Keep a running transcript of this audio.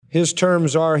His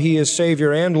terms are He is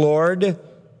Savior and Lord,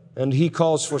 and He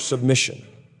calls for submission.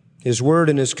 His word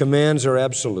and His commands are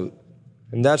absolute.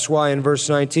 And that's why in verse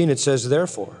 19 it says,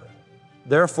 therefore.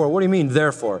 Therefore, what do you mean,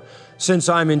 therefore? Since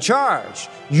I'm in charge,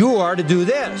 you are to do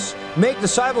this. Make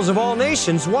disciples of all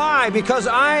nations. Why? Because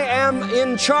I am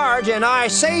in charge and I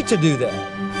say to do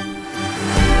that.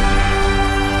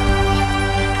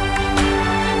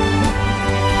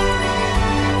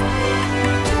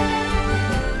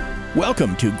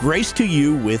 Welcome to Grace to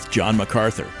You with John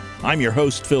MacArthur. I'm your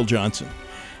host, Phil Johnson.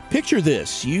 Picture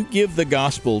this. You give the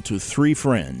gospel to 3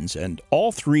 friends, and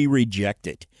all 3 reject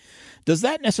it. Does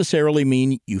that necessarily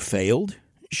mean you failed?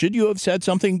 Should you have said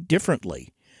something differently?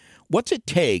 What's it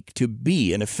take to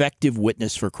be an effective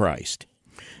witness for Christ?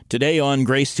 Today on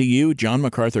Grace to You, John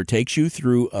MacArthur takes you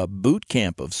through a boot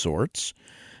camp of sorts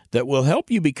that will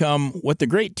help you become what the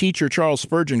great teacher Charles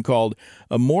Spurgeon called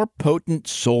a more potent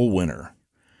soul winner.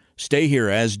 Stay here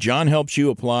as John helps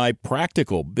you apply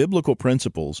practical biblical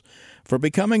principles for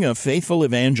becoming a faithful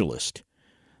evangelist.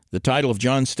 The title of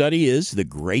John's study is The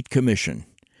Great Commission.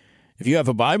 If you have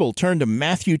a Bible, turn to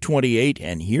Matthew 28,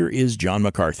 and here is John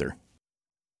MacArthur.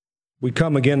 We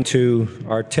come again to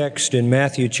our text in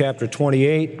Matthew chapter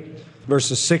 28,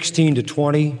 verses 16 to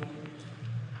 20.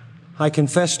 I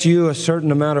confess to you a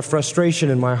certain amount of frustration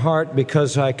in my heart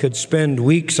because I could spend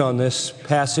weeks on this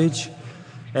passage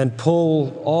and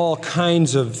pull all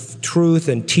kinds of truth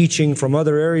and teaching from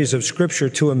other areas of Scripture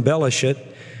to embellish it.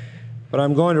 But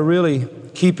I'm going to really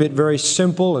keep it very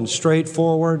simple and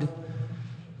straightforward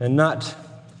and not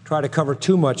try to cover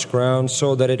too much ground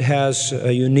so that it has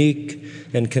a unique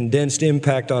and condensed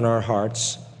impact on our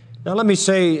hearts. Now let me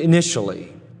say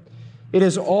initially, it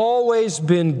has always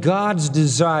been God's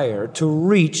desire to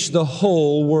reach the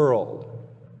whole world.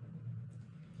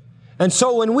 And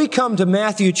so when we come to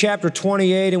Matthew chapter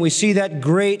 28 and we see that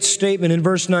great statement in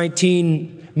verse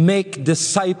 19, make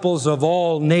disciples of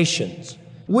all nations,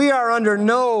 we are under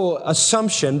no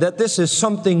assumption that this is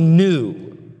something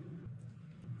new.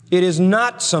 It is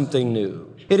not something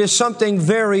new. It is something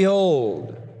very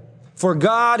old. For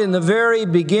God in the very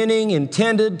beginning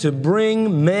intended to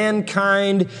bring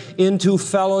mankind into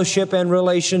fellowship and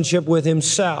relationship with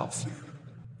Himself.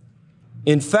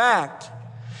 In fact,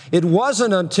 it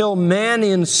wasn't until man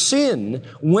in sin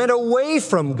went away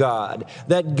from God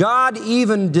that God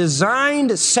even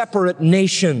designed separate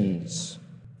nations.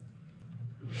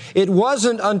 It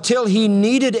wasn't until He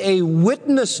needed a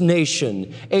witness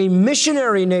nation, a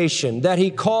missionary nation, that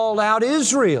He called out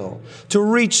Israel to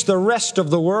reach the rest of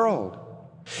the world.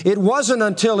 It wasn't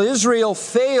until Israel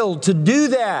failed to do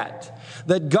that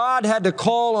God had to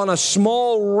call on a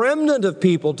small remnant of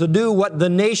people to do what the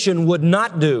nation would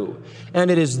not do.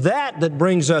 And it is that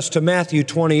brings us to Matthew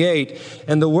 28.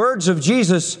 And the words of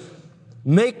Jesus,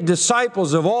 make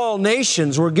disciples of all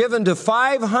nations, were given to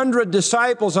 500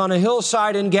 disciples on a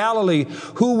hillside in Galilee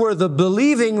who were the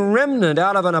believing remnant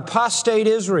out of an apostate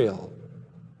Israel.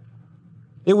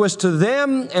 It was to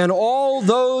them and all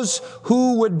those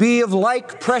who would be of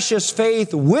like precious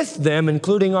faith with them,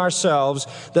 including ourselves,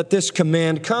 that this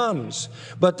command comes.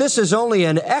 But this is only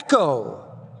an echo.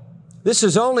 This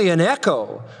is only an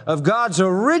echo of God's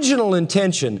original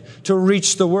intention to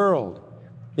reach the world.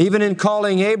 Even in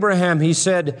calling Abraham, He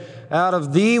said, out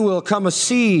of thee will come a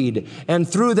seed, and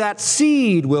through that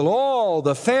seed will all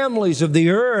the families of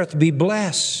the earth be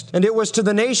blessed. And it was to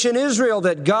the nation Israel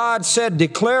that God said,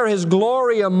 declare His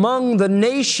glory among the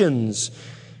nations.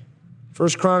 1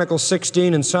 Chronicles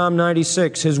 16 and Psalm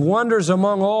 96, His wonders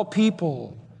among all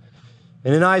people.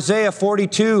 And in Isaiah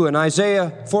 42 and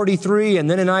Isaiah 43, and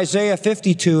then in Isaiah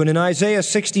 52 and in Isaiah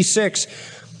 66,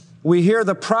 we hear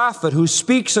the prophet who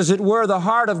speaks, as it were, the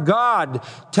heart of God,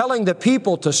 telling the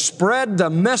people to spread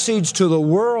the message to the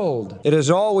world. It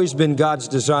has always been God's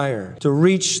desire to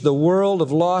reach the world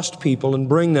of lost people and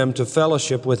bring them to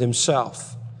fellowship with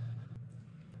Himself.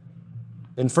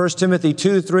 In 1 Timothy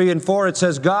 2, 3, and 4, it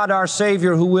says, God our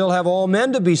Savior, who will have all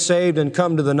men to be saved and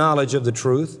come to the knowledge of the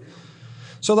truth.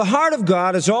 So the heart of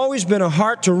God has always been a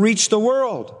heart to reach the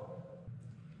world.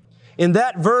 In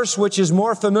that verse, which is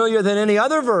more familiar than any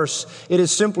other verse, it is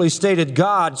simply stated,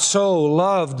 God so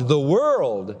loved the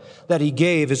world that He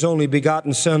gave His only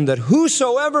begotten Son, that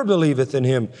whosoever believeth in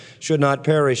Him should not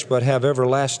perish but have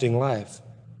everlasting life.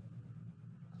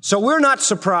 So we're not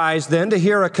surprised then to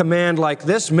hear a command like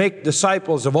this, make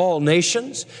disciples of all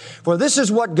nations, for this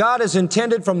is what God has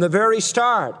intended from the very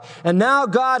start. And now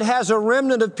God has a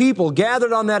remnant of people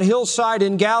gathered on that hillside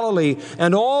in Galilee,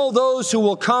 and all those who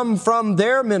will come from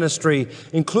their ministry,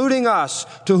 including us,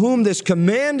 to whom this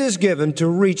command is given to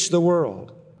reach the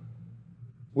world.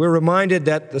 We're reminded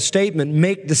that the statement,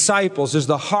 make disciples, is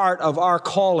the heart of our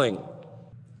calling.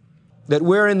 That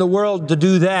we're in the world to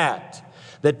do that.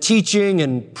 That teaching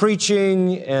and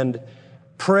preaching and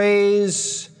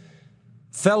praise,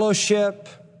 fellowship,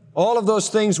 all of those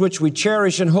things which we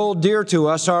cherish and hold dear to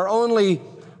us are only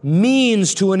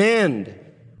means to an end.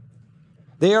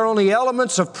 They are only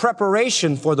elements of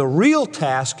preparation for the real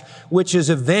task, which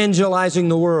is evangelizing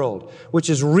the world, which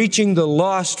is reaching the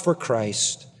lost for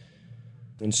Christ.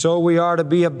 And so we are to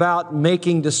be about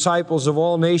making disciples of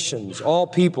all nations, all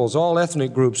peoples, all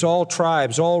ethnic groups, all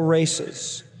tribes, all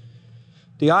races.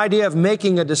 The idea of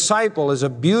making a disciple is a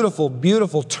beautiful,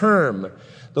 beautiful term.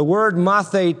 The word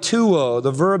mathetuo,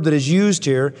 the verb that is used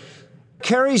here,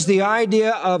 carries the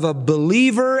idea of a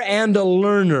believer and a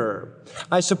learner.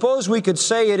 I suppose we could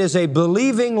say it is a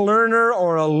believing learner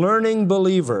or a learning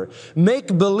believer.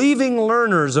 Make believing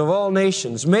learners of all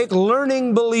nations. Make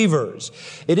learning believers.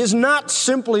 It is not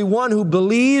simply one who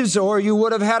believes, or you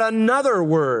would have had another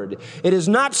word. It is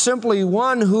not simply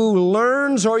one who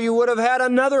learns, or you would have had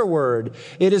another word.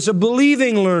 It is a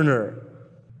believing learner.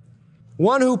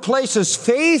 One who places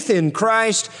faith in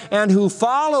Christ and who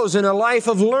follows in a life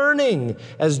of learning.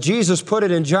 As Jesus put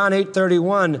it in John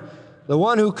 8:31, the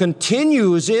one who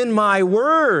continues in my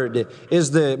word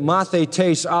is the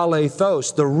mathetes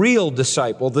alethos, the real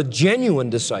disciple, the genuine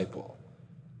disciple,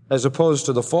 as opposed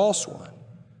to the false one.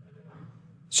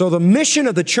 So the mission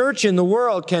of the church in the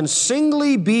world can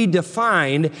singly be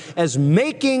defined as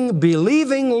making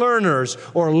believing learners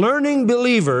or learning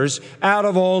believers out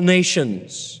of all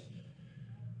nations.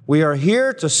 We are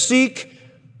here to seek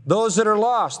those that are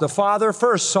lost. The Father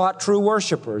first sought true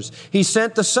worshipers. He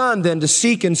sent the Son then to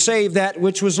seek and save that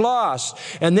which was lost.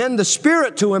 And then the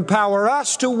Spirit to empower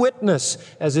us to witness,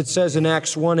 as it says in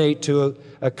Acts 1:8, to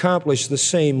accomplish the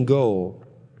same goal.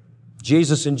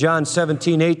 Jesus in John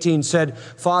 17:18 said,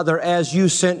 Father, as you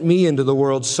sent me into the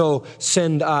world, so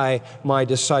send I my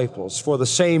disciples. For the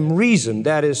same reason,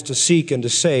 that is to seek and to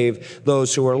save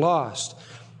those who are lost.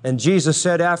 And Jesus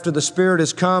said, after the Spirit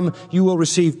has come, you will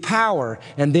receive power,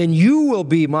 and then you will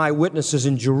be my witnesses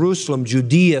in Jerusalem,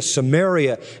 Judea,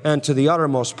 Samaria, and to the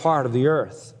uttermost part of the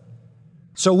earth.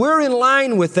 So we're in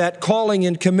line with that calling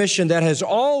and commission that has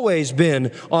always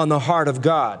been on the heart of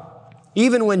God.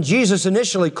 Even when Jesus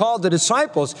initially called the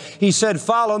disciples, He said,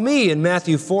 follow me in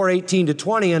Matthew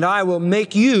 4:18-20, and I will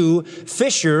make you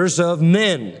fishers of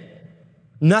men.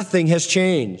 Nothing has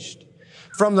changed.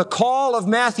 From the call of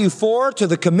Matthew 4 to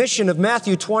the commission of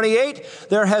Matthew 28,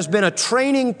 there has been a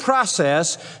training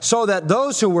process so that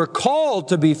those who were called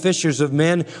to be fishers of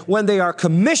men, when they are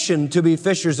commissioned to be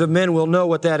fishers of men, will know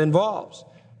what that involves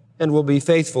and will be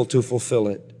faithful to fulfill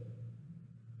it.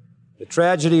 The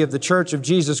tragedy of the Church of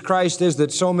Jesus Christ is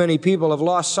that so many people have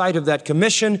lost sight of that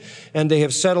commission, and they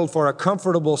have settled for a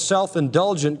comfortable,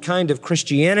 self-indulgent kind of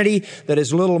Christianity that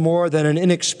is little more than an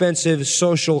inexpensive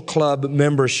social club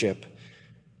membership.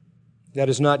 That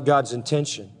is not God's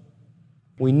intention.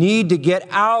 We need to get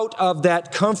out of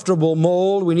that comfortable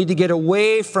mold. We need to get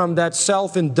away from that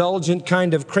self-indulgent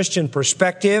kind of Christian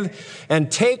perspective and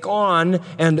take on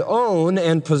and own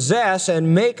and possess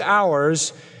and make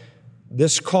ours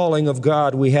this calling of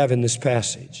God we have in this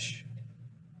passage.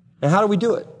 And how do we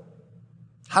do it?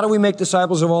 How do we make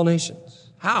disciples of all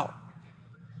nations? How?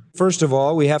 First of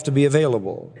all, we have to be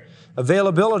available.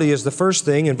 Availability is the first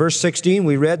thing. In verse 16,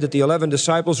 we read that the 11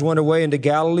 disciples went away into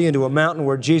Galilee, into a mountain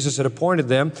where Jesus had appointed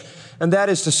them. And that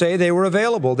is to say, they were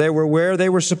available. They were where they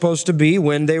were supposed to be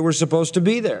when they were supposed to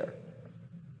be there.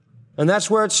 And that's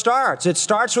where it starts. It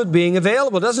starts with being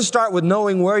available. It doesn't start with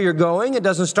knowing where you're going. It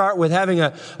doesn't start with having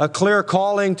a clear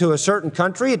calling to a certain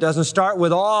country. It doesn't start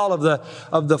with all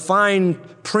of the fine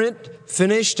print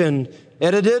finished and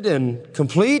edited and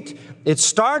complete. It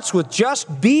starts with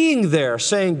just being there,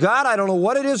 saying, God, I don't know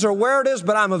what it is or where it is,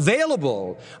 but I'm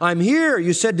available. I'm here.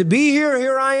 You said to be here.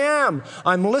 Here I am.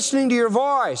 I'm listening to your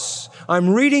voice. I'm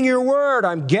reading your word.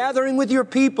 I'm gathering with your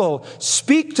people.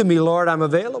 Speak to me, Lord. I'm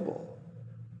available.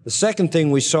 The second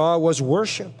thing we saw was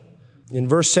worship. In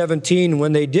verse 17,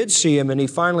 when they did see him and he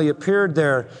finally appeared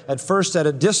there, at first at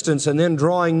a distance and then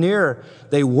drawing near,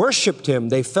 they worshiped him.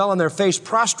 They fell on their face,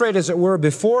 prostrate as it were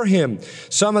before him,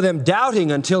 some of them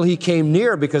doubting until he came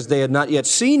near because they had not yet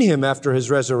seen him after his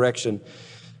resurrection.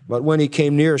 But when he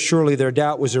came near, surely their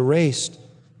doubt was erased,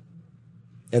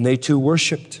 and they too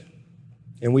worshiped.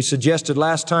 And we suggested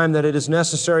last time that it is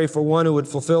necessary for one who would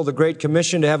fulfill the Great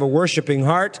Commission to have a worshiping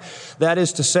heart. That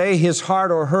is to say, his heart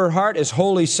or her heart is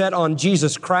wholly set on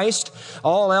Jesus Christ.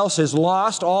 All else is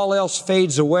lost. All else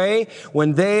fades away.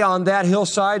 When they on that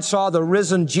hillside saw the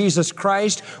risen Jesus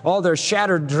Christ, all their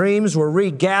shattered dreams were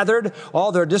regathered.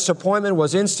 All their disappointment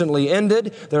was instantly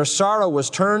ended. Their sorrow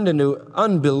was turned into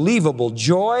unbelievable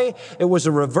joy. It was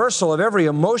a reversal of every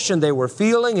emotion they were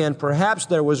feeling, and perhaps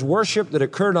there was worship that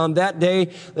occurred on that day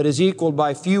that is equaled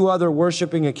by few other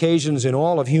worshiping occasions in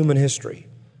all of human history.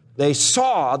 They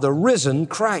saw the risen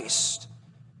Christ,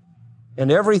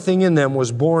 and everything in them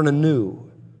was born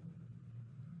anew.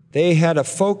 They had a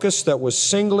focus that was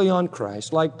singly on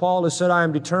Christ. Like Paul has said, I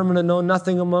am determined to know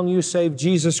nothing among you save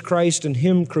Jesus Christ and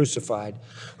Him crucified,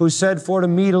 who said, for to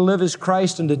me to live is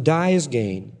Christ and to die is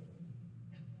gain.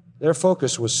 Their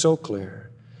focus was so clear.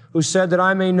 Who said that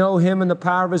I may know Him and the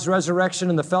power of His resurrection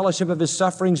and the fellowship of His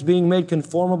sufferings, being made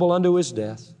conformable unto His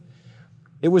death.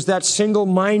 It was that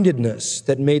single-mindedness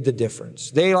that made the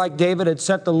difference. They, like David, had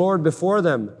set the Lord before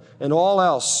them, and all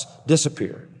else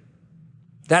disappeared.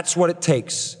 That's what it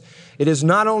takes. It is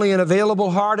not only an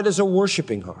available heart, it is a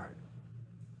worshiping heart.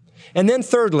 And then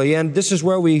thirdly, and this is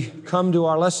where we come to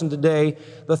our lesson today,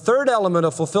 the third element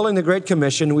of fulfilling the Great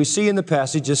Commission we see in the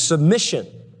passage is submission.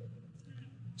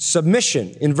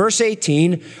 Submission. In verse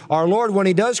 18, our Lord, when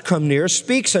He does come near,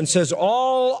 speaks and says,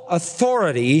 all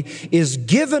authority is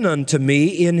given unto me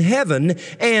in heaven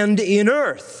and in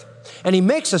earth. And He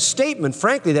makes a statement,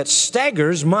 frankly, that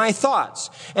staggers my thoughts,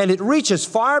 and it reaches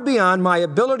far beyond my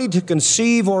ability to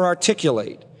conceive or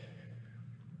articulate.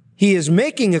 He is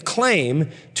making a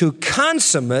claim to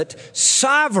consummate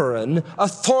sovereign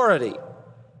authority.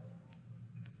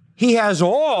 He has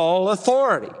all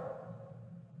authority.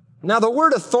 Now, the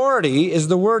word authority is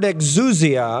the word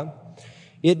exousia.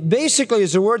 It basically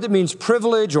is a word that means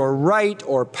privilege or right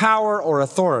or power or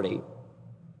authority.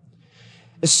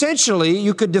 Essentially,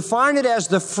 you could define it as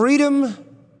the freedom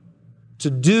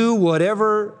to do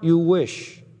whatever you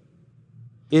wish.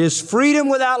 It is freedom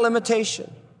without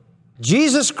limitation.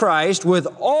 Jesus Christ, with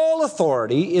all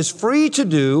authority, is free to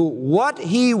do what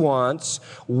He wants,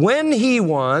 when He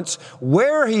wants,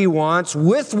 where He wants,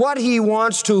 with what He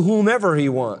wants, to whomever He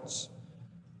wants.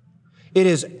 It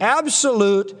is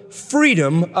absolute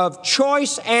freedom of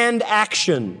choice and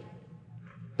action.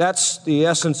 That's the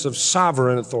essence of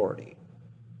sovereign authority.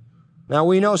 Now,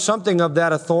 we know something of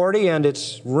that authority and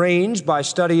its range by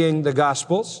studying the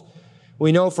Gospels.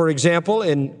 We know, for example,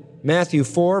 in Matthew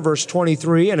 4, verse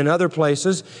 23, and in other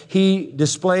places, He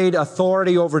displayed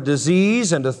authority over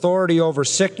disease and authority over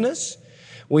sickness.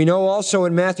 We know also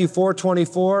in Matthew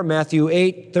 4:24, Matthew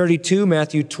 8:32,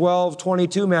 Matthew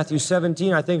 12:22, Matthew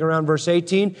 17, I think around verse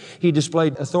 18, He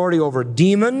displayed authority over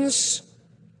demons.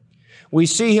 We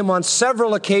see Him on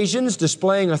several occasions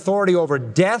displaying authority over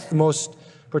death, most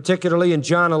particularly in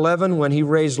John 11 when He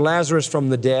raised Lazarus from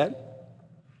the dead.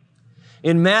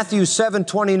 In Matthew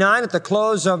 7:29, at the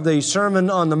close of the Sermon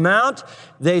on the Mount,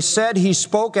 they said He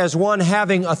spoke as one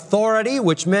having authority,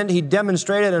 which meant He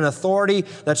demonstrated an authority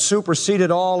that superseded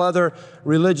all other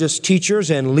religious teachers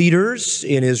and leaders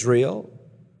in Israel.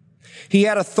 He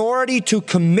had authority to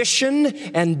commission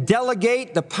and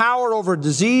delegate the power over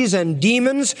disease and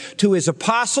demons to His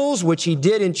apostles, which He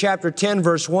did in chapter 10,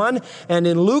 verse 1. And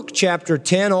in Luke chapter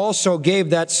 10 also gave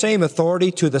that same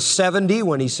authority to the 70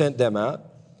 when He sent them out.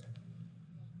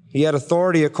 He had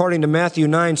authority, according to Matthew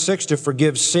 9:6, to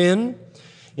forgive sin.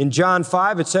 In John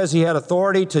 5, it says He had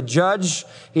authority to judge.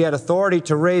 He had authority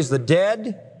to raise the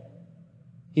dead.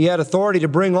 He had authority to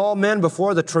bring all men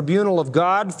before the tribunal of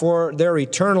God for their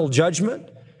eternal judgment.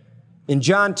 In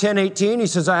John 10:18, He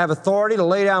says, I have authority to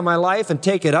lay down my life and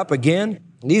take it up again.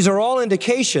 These are all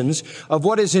indications of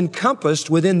what is encompassed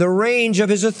within the range of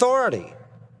His authority.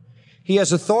 He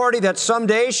has authority that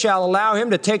someday shall allow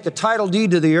Him to take the title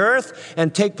deed to the earth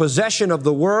and take possession of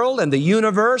the world and the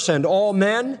universe and all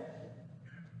men.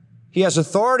 He has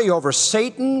authority over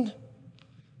Satan.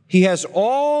 He has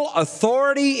all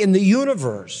authority in the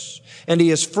universe, and He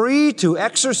is free to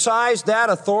exercise that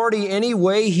authority any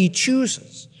way He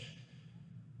chooses.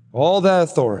 All that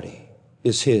authority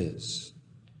is His.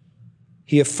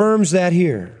 He affirms that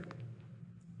here.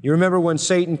 You remember when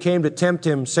Satan came to tempt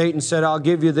Him, Satan said, I'll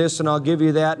give you this and I'll give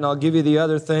you that and I'll give you the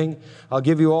other thing. I'll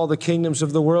give you all the kingdoms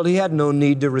of the world. He had no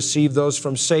need to receive those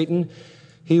from Satan.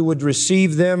 He would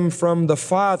receive them from the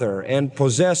Father and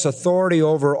possess authority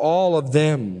over all of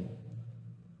them.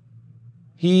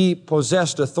 He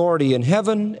possessed authority in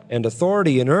heaven and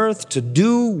authority in earth to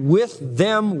do with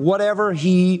them whatever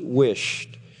He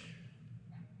wished.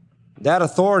 That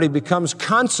authority becomes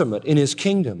consummate in His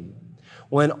kingdom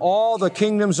when all the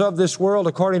kingdoms of this world,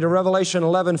 according to Revelation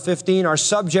 11:15, are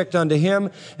subject unto him,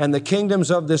 and the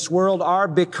kingdoms of this world are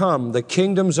become the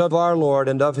kingdoms of our Lord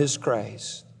and of his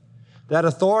Christ. That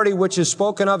authority which is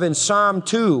spoken of in Psalm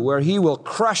 2, where he will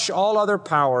crush all other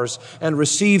powers and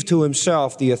receive to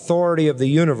himself the authority of the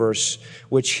universe,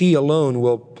 which he alone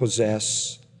will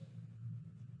possess.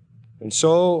 And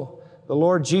so the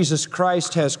Lord Jesus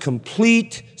Christ has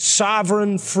complete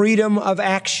sovereign freedom of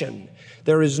action.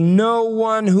 There is no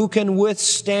one who can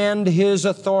withstand his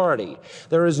authority.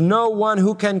 There is no one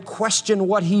who can question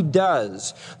what he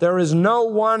does. There is no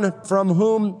one from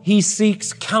whom he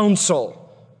seeks counsel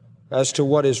as to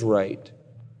what is right.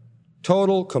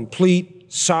 Total,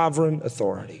 complete, sovereign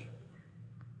authority.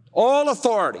 All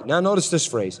authority, now notice this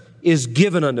phrase, is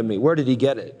given unto me. Where did he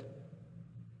get it?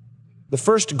 The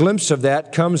first glimpse of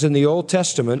that comes in the Old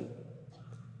Testament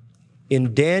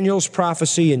in Daniel's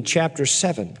prophecy in chapter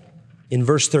 7, in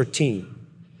verse 13.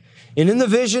 And in the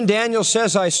vision, Daniel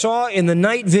says, I saw in the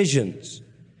night visions,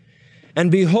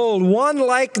 and behold, one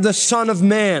like the Son of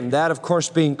Man, that of course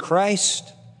being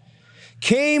Christ,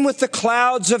 came with the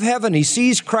clouds of heaven. He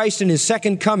sees Christ in his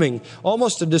second coming,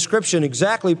 almost a description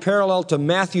exactly parallel to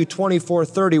Matthew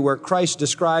 24:30, where Christ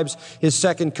describes his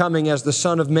second coming as the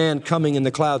Son of Man coming in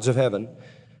the clouds of heaven.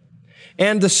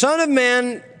 And the Son of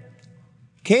Man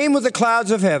came with the clouds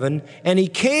of heaven, and he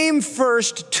came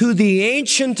first to the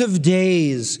Ancient of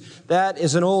Days. That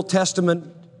is an Old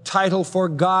Testament title for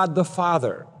God the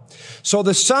Father. So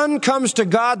the Son comes to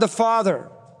God the Father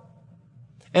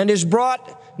and is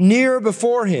brought near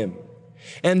before him.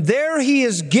 And there he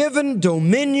is given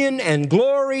dominion and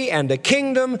glory and a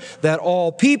kingdom that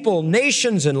all people,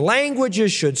 nations, and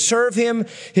languages should serve him.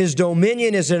 His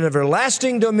dominion is an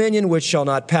everlasting dominion which shall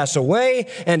not pass away,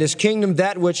 and his kingdom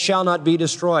that which shall not be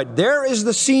destroyed. There is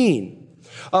the scene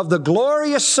of the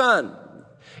glorious Son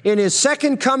in his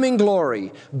second coming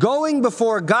glory, going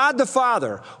before God the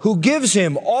Father, who gives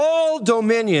him all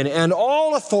dominion and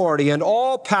all authority and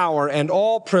all power and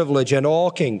all privilege and all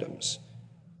kingdoms.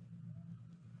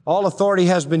 All authority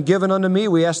has been given unto me.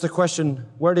 We ask the question,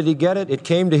 where did he get it? It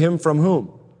came to him from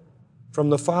whom? From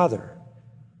the Father.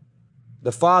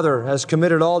 The Father has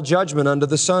committed all judgment unto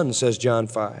the Son, says John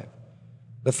 5.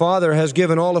 The Father has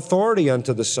given all authority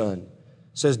unto the Son,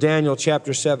 says Daniel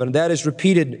chapter 7. That is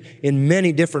repeated in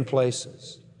many different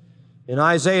places. In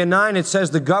Isaiah 9, it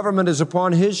says the government is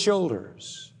upon his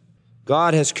shoulders.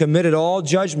 God has committed all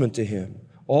judgment to him,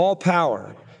 all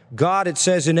power. God, it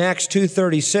says in Acts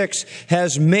 2:36,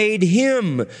 has made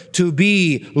him to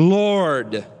be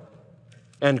Lord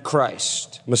and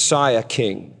Christ, Messiah,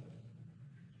 King.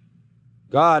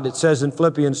 God, it says in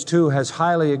Philippians 2, has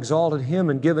highly exalted him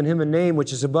and given him a name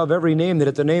which is above every name, that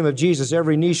at the name of Jesus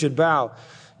every knee should bow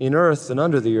in earth and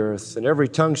under the earth, and every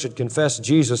tongue should confess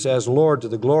Jesus as Lord to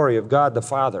the glory of God the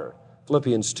Father.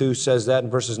 Philippians 2 says that in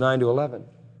verses 9 to 11.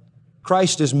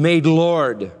 Christ is made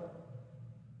Lord.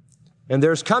 And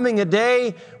there's coming a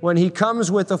day when he comes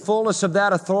with the fullness of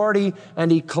that authority, and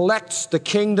he collects the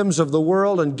kingdoms of the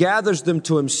world and gathers them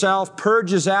to himself,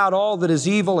 purges out all that is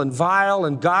evil and vile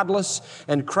and godless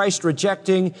and Christ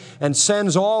rejecting, and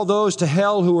sends all those to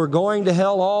hell who are going to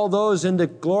hell, all those into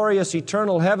glorious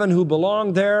eternal heaven who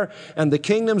belong there, and the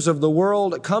kingdoms of the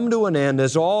world come to an end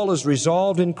as all is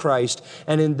resolved in Christ.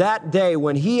 And in that day,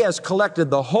 when he has collected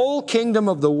the whole kingdom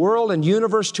of the world and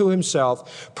universe to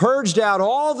himself, purged out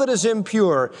all that is impure,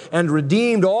 and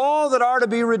redeemed all that are to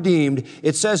be redeemed,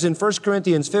 it says in 1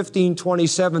 Corinthians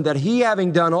 15:27 that he,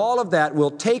 having done all of that, will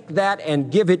take that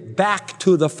and give it back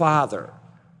to the Father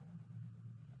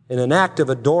in an act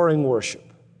of adoring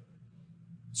worship.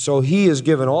 So he is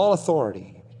given all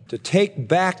authority to take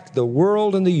back the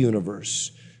world and the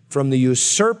universe from the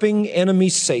usurping enemy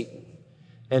Satan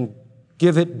and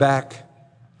give it back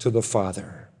to the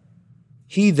Father.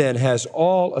 He then has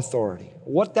all authority.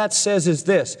 What that says is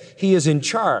this: he is in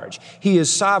charge. He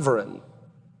is sovereign.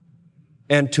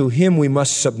 And to him we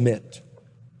must submit.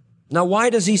 Now, why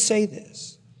does he say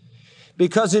this?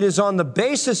 Because it is on the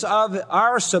basis of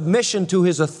our submission to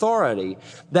his authority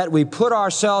that we put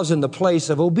ourselves in the place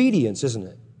of obedience, isn't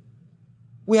it?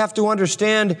 We have to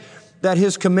understand that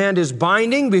his command is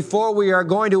binding before we are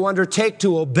going to undertake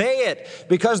to obey it,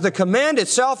 because the command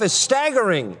itself is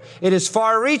staggering. It is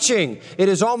far-reaching. It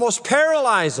is almost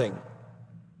paralyzing.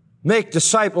 Make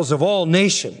disciples of all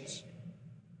nations.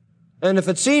 And if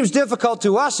it seems difficult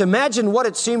to us, imagine what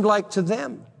it seemed like to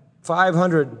them.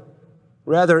 500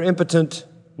 rather impotent,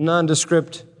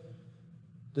 nondescript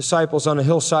disciples on a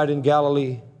hillside in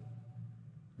Galilee,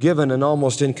 given an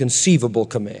almost inconceivable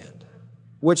command,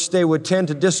 which they would tend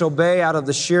to disobey out of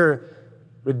the sheer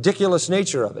ridiculous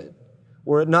nature of it.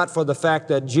 were it not for the fact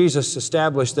that Jesus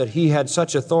established that he had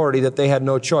such authority that they had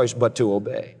no choice but to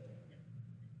obey.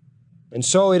 And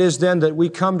so it is then that we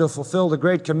come to fulfill the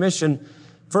Great Commission,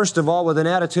 first of all, with an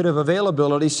attitude of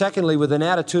availability, secondly, with an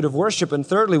attitude of worship, and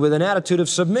thirdly, with an attitude of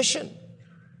submission.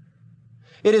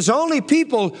 It is only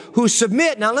people who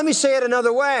submit. Now, let me say it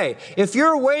another way. If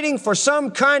you're waiting for some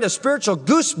kind of spiritual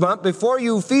goosebump before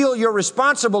you feel you're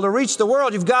responsible to reach the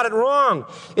world, you've got it wrong.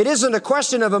 It isn't a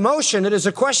question of emotion. It is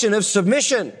a question of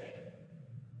submission.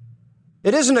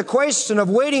 It isn't a question of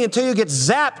waiting until you get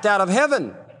zapped out of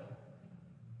heaven.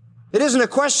 It isn't a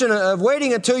question of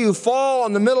waiting until you fall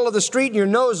in the middle of the street and your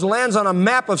nose lands on a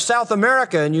map of South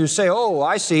America and you say, "Oh,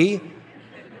 I see."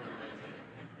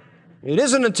 It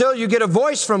isn't until you get a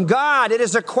voice from God. It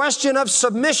is a question of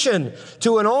submission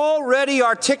to an already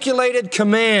articulated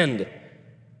command.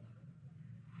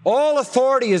 All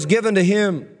authority is given to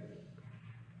Him.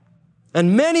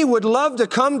 And many would love to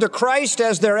come to Christ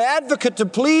as their advocate to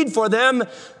plead for them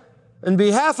in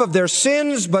behalf of their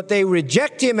sins, but they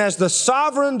reject Him as the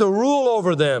sovereign to rule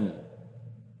over them.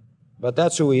 But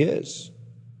that's who He is.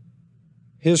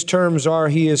 His terms are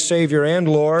He is Savior and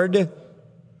Lord,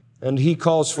 and He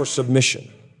calls for submission.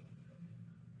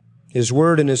 His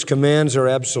word and His commands are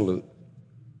absolute.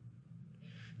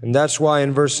 And that's why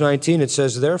in verse 19 it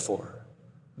says, therefore.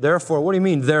 Therefore, what do you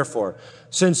mean, therefore?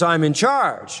 Since I'm in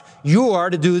charge, you are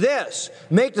to do this.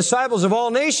 Make disciples of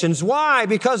all nations. Why?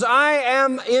 Because I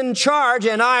am in charge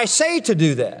and I say to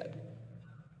do that.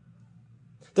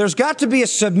 There's got to be a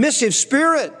submissive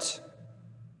spirit.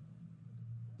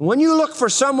 When you look for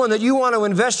someone that you want to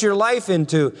invest your life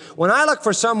into, when I look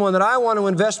for someone that I want to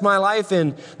invest my life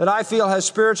in, that I feel has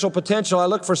spiritual potential, I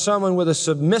look for someone with a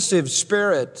submissive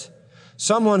spirit,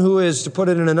 someone who is, to put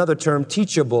it in another term,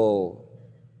 teachable.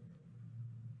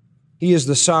 He is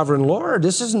the sovereign Lord.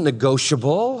 This isn't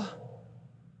negotiable.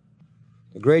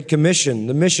 The Great Commission,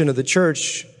 the mission of the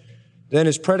church, then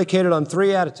is predicated on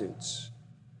three attitudes.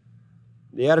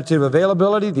 The attitude of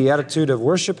availability, the attitude of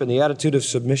worship, and the attitude of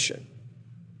submission.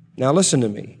 Now listen to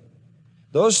me.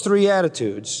 Those three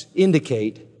attitudes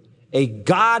indicate a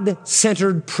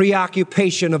God-centered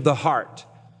preoccupation of the heart.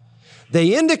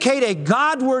 They indicate a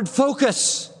Godward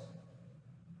focus.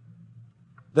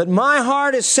 That my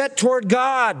heart is set toward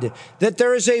God. That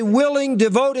there is a willing,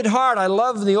 devoted heart. I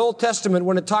love the Old Testament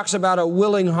when it talks about a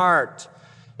willing heart.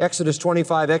 Exodus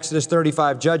 25, Exodus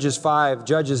 35, Judges 5,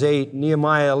 Judges 8,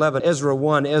 Nehemiah 11, Ezra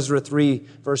 1, Ezra 3,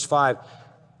 verse 5.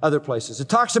 Other places. It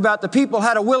talks about the people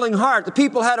had a willing heart. The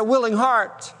people had a willing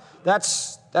heart.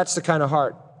 That's the kind of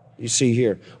heart you see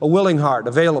here. A willing heart,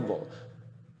 available.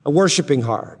 A worshiping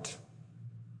heart.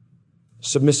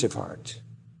 Submissive heart.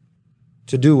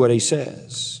 To do what He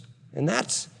says. And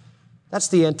that's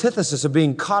the antithesis of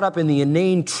being caught up in the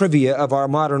inane trivia of our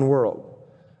modern world.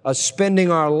 Of spending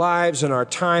our lives and our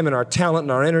time and our talent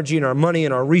and our energy and our money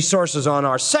and our resources on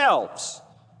ourselves.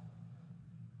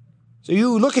 So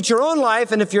you look at your own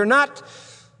life, and if you're not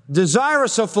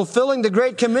desirous of fulfilling the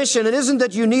Great Commission, it isn't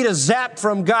that you need a zap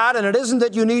from God, and it isn't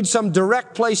that you need some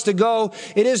direct place to go.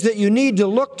 It is that you need to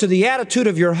look to the attitude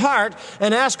of your heart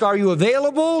and ask, are you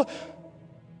available?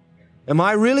 Am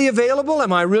I really available?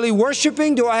 Am I really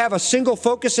worshiping? Do I have a single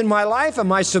focus in my life?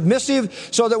 Am I submissive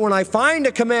so that when I find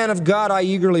a command of God, I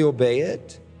eagerly obey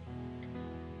it?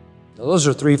 Now, those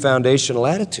are three foundational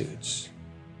attitudes.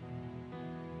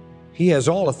 He has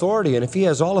all authority, and if He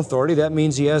has all authority, that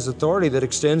means He has authority that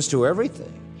extends to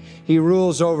everything. He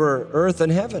rules over earth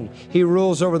and heaven. He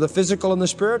rules over the physical and the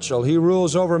spiritual. He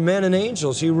rules over men and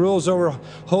angels. He rules over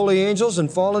holy angels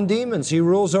and fallen demons. He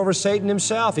rules over Satan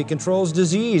himself. He controls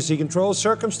disease. He controls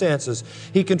circumstances.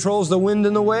 He controls the wind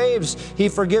and the waves. He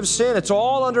forgives sin. It's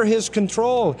all under His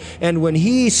control. And when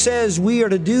He says we are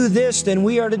to do this, then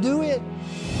we are to do it.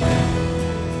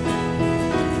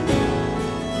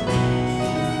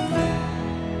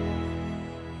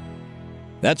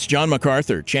 That's John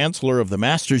MacArthur, Chancellor of the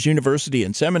Masters University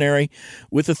and Seminary,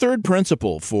 with the third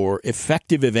principle for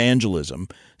effective evangelism,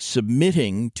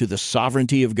 submitting to the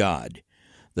sovereignty of God.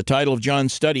 The title of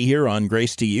John's study here on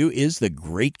Grace to You is The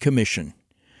Great Commission.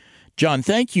 John,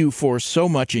 thank you for so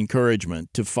much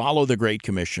encouragement to follow the Great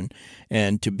Commission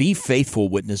and to be faithful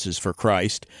witnesses for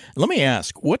Christ. Let me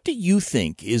ask, what do you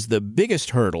think is the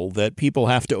biggest hurdle that people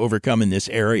have to overcome in this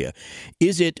area?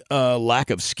 Is it a lack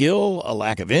of skill, a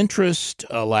lack of interest,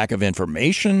 a lack of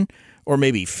information, or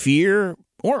maybe fear,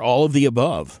 or all of the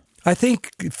above? I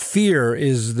think fear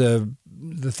is the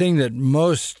thing that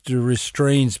most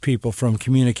restrains people from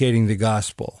communicating the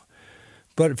gospel.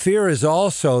 But fear is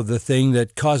also the thing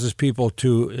that causes people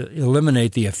to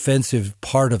eliminate the offensive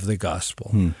part of the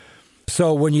gospel.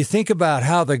 So when you think about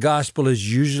how the gospel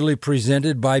is usually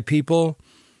presented by people,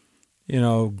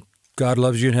 God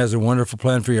loves you and has a wonderful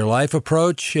plan for your life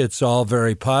approach. It's all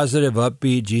very positive,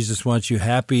 upbeat. Jesus wants you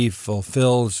happy,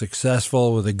 fulfilled,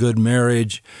 successful, with a good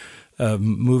marriage,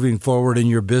 moving forward in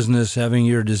your business, having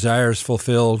your desires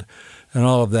fulfilled, and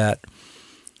all of that.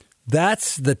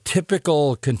 That's the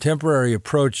typical contemporary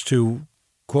approach to,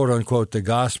 quote-unquote, the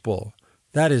gospel.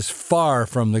 That is far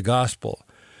from the gospel.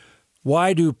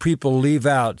 Why do people leave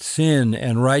out sin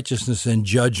and righteousness and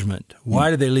judgment?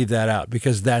 Why do they leave that out?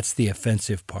 Because that's the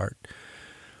offensive part.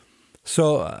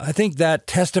 So I think that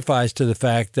testifies to the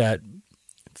fact that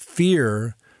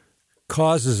fear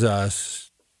causes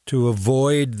us to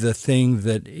avoid the thing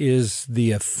that is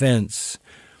the offense.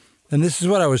 And this is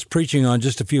what I was preaching on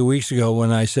just a few weeks ago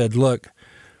when I said, look,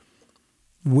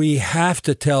 we have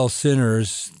to tell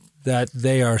sinners that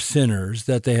they are sinners,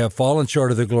 that they have fallen short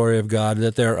of the glory of God,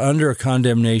 that they're under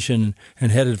condemnation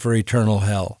and headed for eternal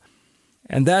hell.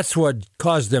 And that's what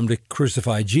caused them to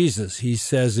crucify Jesus. He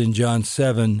says in John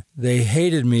 7, they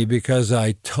hated me because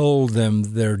I told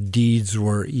them their deeds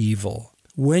were evil.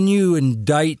 When you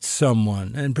indict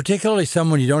someone, and particularly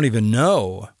someone you don't even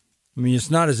know,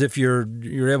 it's not as if you're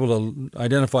able to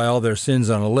identify all their sins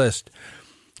on a list.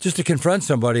 Just to confront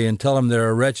somebody and tell them they're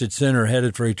a wretched sinner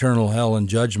headed for eternal hell and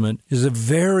judgment is a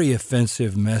very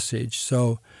offensive message.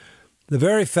 So the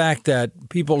very fact that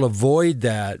people avoid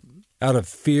that out of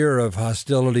fear of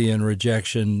hostility and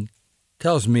rejection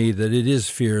tells me that it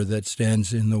is fear that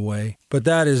stands in the way. But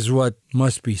that is what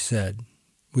must be said.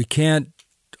 We can't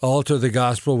alter the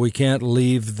gospel. We can't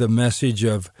leave the message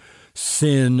of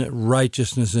sin,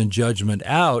 righteousness, and judgment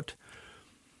out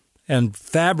and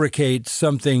fabricate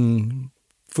something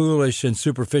foolish and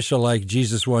superficial like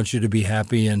Jesus wants you to be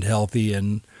happy and healthy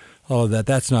and all of that.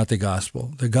 That's not the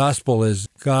gospel. The gospel is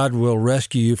God will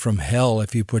rescue you from hell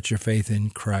if you put your faith in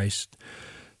Christ.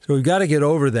 So we've got to get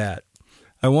over that.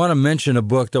 I want to mention a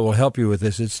book that will help you with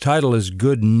this. Its title is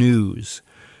Good News.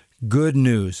 Good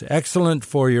News. Excellent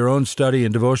for your own study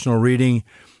and devotional reading.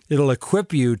 It'll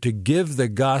equip you to give the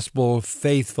gospel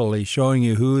faithfully, showing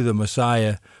you who the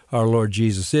Messiah, our Lord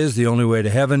Jesus, is, the only way to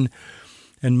heaven,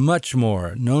 and much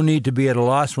more. No need to be at a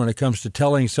loss when it comes to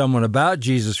telling someone about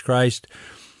Jesus Christ.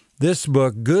 This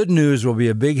book, Good News, will be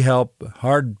a big help.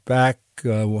 Hardback,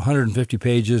 150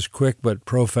 pages, quick but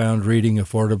profound reading,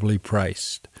 affordably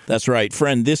priced. That's right,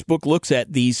 friend. This book looks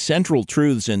at these central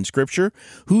truths in Scripture,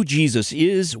 who Jesus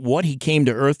is, what he came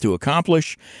to earth to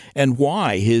accomplish, and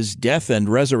why his death and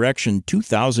resurrection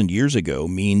 2,000 years ago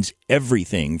means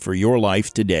everything for your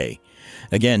life today.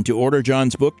 Again, to order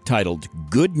John's book titled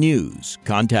Good News,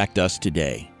 contact us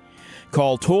today.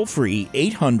 Call toll-free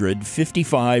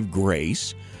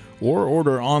 800-55-GRACE or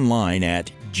order online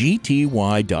at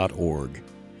gty.org.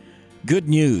 Good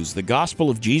News, the gospel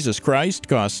of Jesus Christ,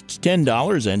 costs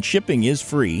 $10 and shipping is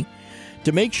free.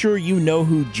 To make sure you know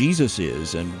who Jesus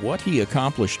is and what he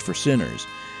accomplished for sinners,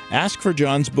 ask for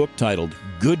John's book titled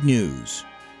Good News.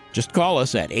 Just call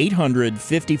us at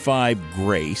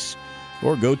 800-55-GRACE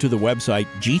or go to the website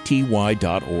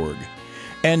gty.org.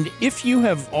 And if you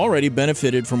have already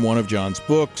benefited from one of John's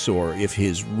books, or if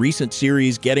his recent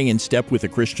series, Getting in Step with a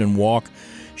Christian Walk,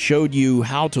 showed you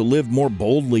how to live more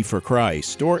boldly for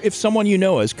Christ, or if someone you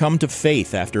know has come to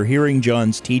faith after hearing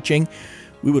John's teaching,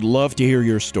 we would love to hear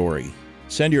your story.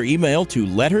 Send your email to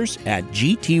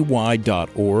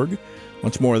letters@gty.org.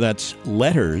 Once more, that's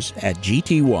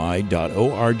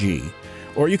letters@gty.org.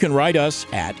 Or you can write us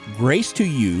at Grace to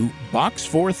You, Box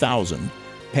 4000,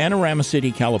 Panorama City,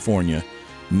 California,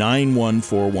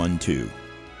 91412.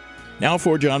 Now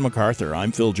for John MacArthur,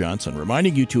 I'm Phil Johnson,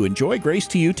 reminding you to enjoy Grace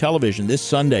to You television this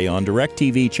Sunday on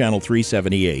DirecTV Channel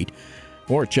 378,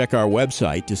 or check our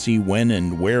website to see when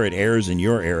and where it airs in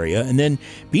your area, and then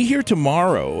be here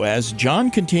tomorrow as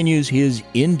John continues his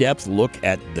in-depth look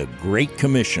at the Great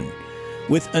Commission,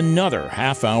 with another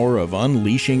half hour of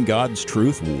unleashing God's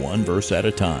truth one verse at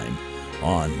a time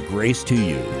on Grace to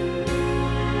You.